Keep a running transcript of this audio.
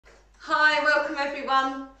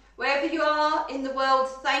everyone. Wherever you are in the world,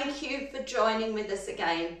 thank you for joining with us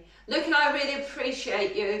again. Luke and I really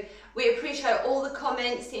appreciate you. We appreciate all the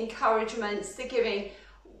comments, the encouragements, the giving.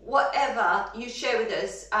 Whatever you share with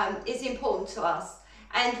us is important to us.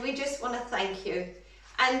 And we just want to thank you.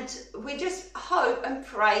 And we just hope and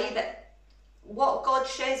pray that what God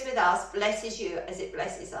shares with us blesses you as it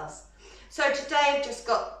blesses us. So today I've just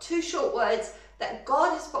got two short words that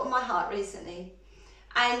God has put on my heart recently.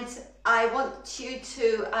 And I want you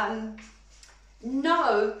to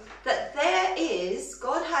know that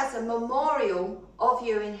God has a memorial of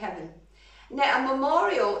you in heaven. Now, a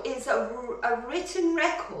memorial is a written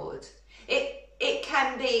record. It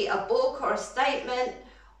can be a book or a statement,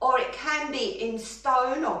 or it can be in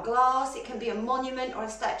stone or glass. It can be a monument or a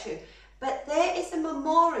statue. But there is a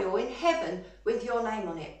memorial in heaven with your name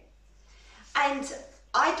on it. And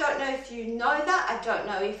I don't know if you know that. I don't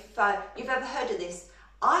know if you've ever heard of this.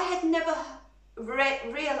 I had never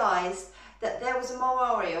realised that there was a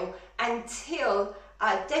memorial until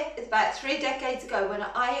about 3 decades ago, when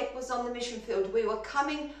I was on the mission field. We were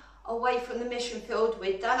coming away from the mission field.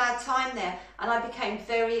 We'd done our time there, and I became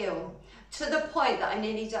very ill to the point that I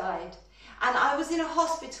nearly died. And I was in a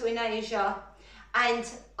hospital in Asia, and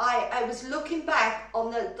I was looking back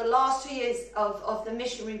on the last 2 years of the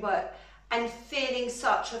missionary work and feeling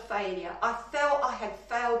such a failure. I felt I had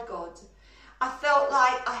failed God. I felt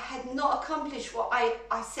like I had not accomplished what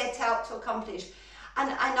I set out to accomplish. And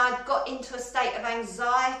I got into a state of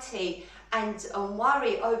anxiety and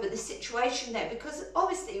worry over the situation there, because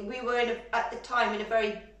obviously we were at the time in a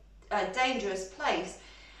very dangerous place.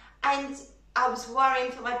 And I was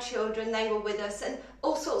worrying for my children. They were with us and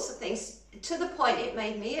all sorts of things, to the point it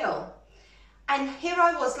made me ill. And here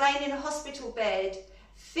I was laying in a hospital bed,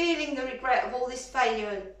 feeling the regret of all this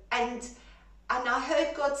failure, and I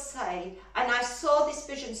heard God say, and I saw this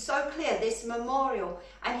vision so clear, this memorial,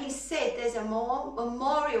 and he said there's a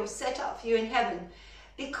memorial set up for you in heaven,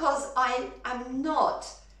 because I am not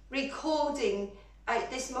recording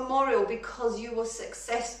this memorial because you were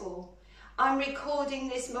successful. I'm recording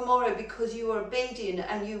this memorial because you were obedient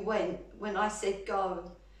and you went when I said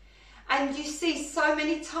go. And you see, so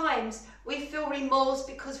many times we feel remorse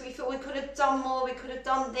because we feel we could have done more, we could have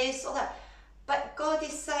done this or that. But God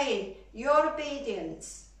is saying your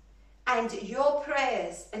obedience and your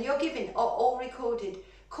prayers and your giving are all recorded.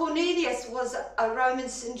 Cornelius was a Roman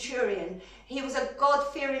centurion. He was a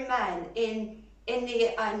God-fearing man in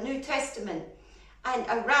the New Testament and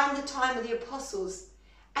around the time of the apostles.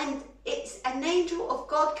 And it's an angel of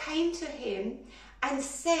God came to him and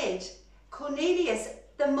said, Cornelius,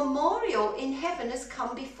 the memorial in heaven has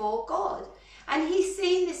come before God. And he's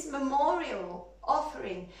seen this memorial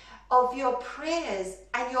offering of your prayers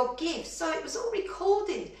and your gifts. So it was all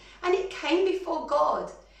recorded and it came before God.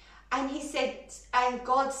 And he said, and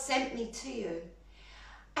God sent me to you.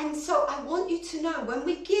 And so I want you to know, when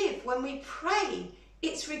we give, when we pray,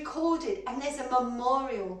 it's recorded and there's a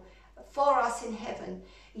memorial for us in heaven.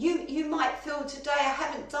 You might feel today, I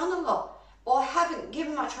haven't done a lot, or I haven't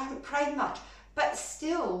given much, or I haven't prayed much, but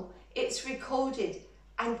still it's recorded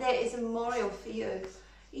and there is a memorial for you.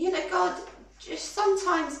 You know, God, just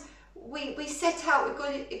sometimes we set out with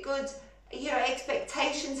good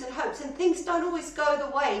expectations and hopes, and things don't always go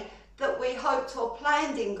the way that we hoped or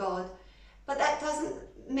planned in God. But that doesn't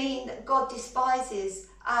mean that God despises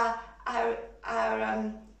our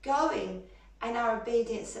going and our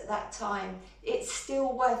obedience at that time. It's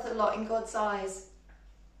still worth a lot in God's eyes.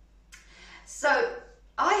 So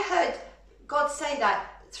I heard God say that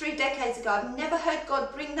 3 decades ago. I've never heard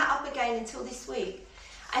God bring that up again until this week.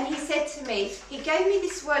 And he said to me, he gave me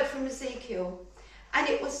this word from Ezekiel, and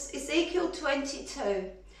it was Ezekiel 22,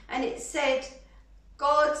 and it said,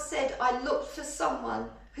 God said, I looked for someone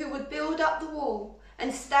who would build up the wall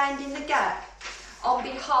and stand in the gap on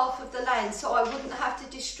behalf of the land so I wouldn't have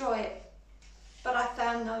to destroy it. But I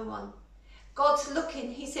found no one. God's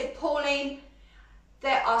looking. He said, Pauline,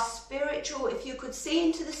 there are spiritual, if you could see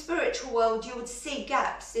into the spiritual world, you would see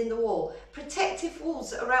gaps in the wall, protective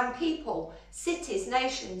walls around people, cities,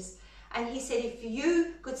 nations. And he said, if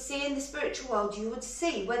you could see in the spiritual world, you would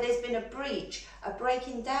see where there's been a breach, a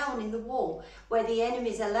breaking down in the wall, where the enemy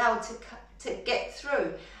is allowed to get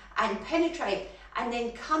through and penetrate and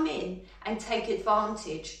then come in and take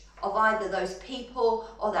advantage of either those people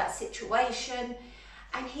or that situation.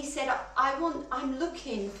 And he said, I'm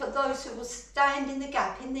looking for those who will stand in the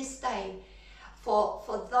gap in this day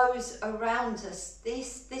for those around us,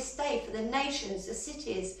 this day, for the nations, the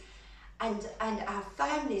cities, and our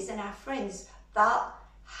families and our friends that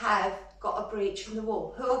have got a breach in the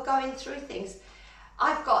wall, who are going through things.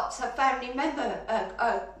 I've got a family member,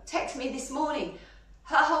 texted me this morning.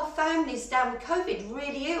 Her whole family's down with COVID,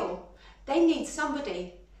 really ill. They need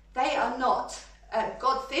somebody. They are not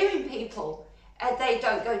God-fearing people. They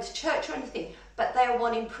don't go to church or anything, but they're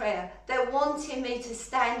wanting prayer. They're wanting me to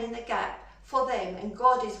stand in the gap for them, and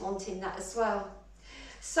God is wanting that as well.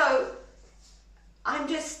 So I'm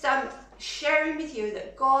just sharing with you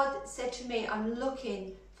that God said to me, I'm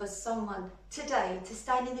looking for someone today to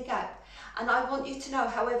stand in the gap. And I want you to know,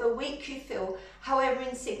 however weak you feel, however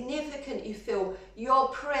insignificant you feel, your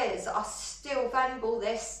prayers are still valuable.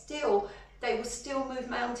 They will still move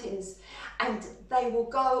mountains, and they will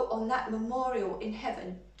go on that memorial in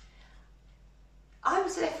heaven. I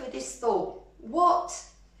was left with this thought: what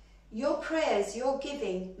your prayers, your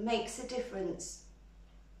giving makes a difference.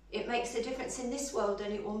 It makes a difference in this world,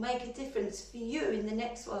 and it will make a difference for you in the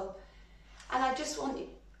next world. And I just want you,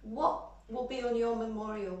 what will be on your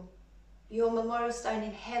memorial stone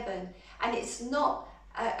in heaven? And it's not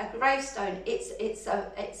a gravestone, it's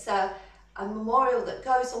a memorial that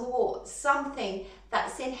goes on the wall, something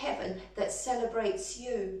that's in heaven that celebrates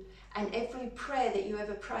you and every prayer that you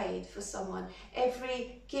ever prayed for someone,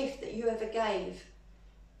 every gift that you ever gave,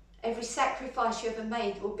 every sacrifice you ever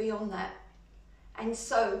made will be on that. And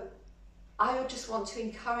so I just want to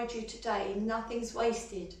encourage you today, nothing's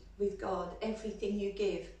wasted with God. Everything you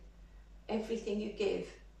give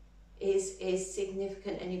is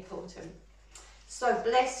significant and important. So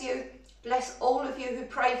bless you, bless all of you who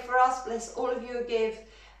pray for us, bless all of you who give,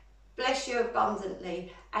 bless you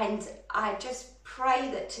abundantly. And I just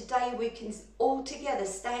pray that today we can all together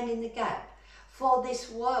stand in the gap for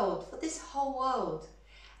this world, for this whole world,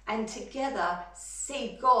 and together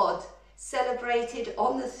see God celebrated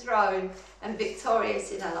on the throne and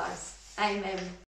victorious in our lives. Amen.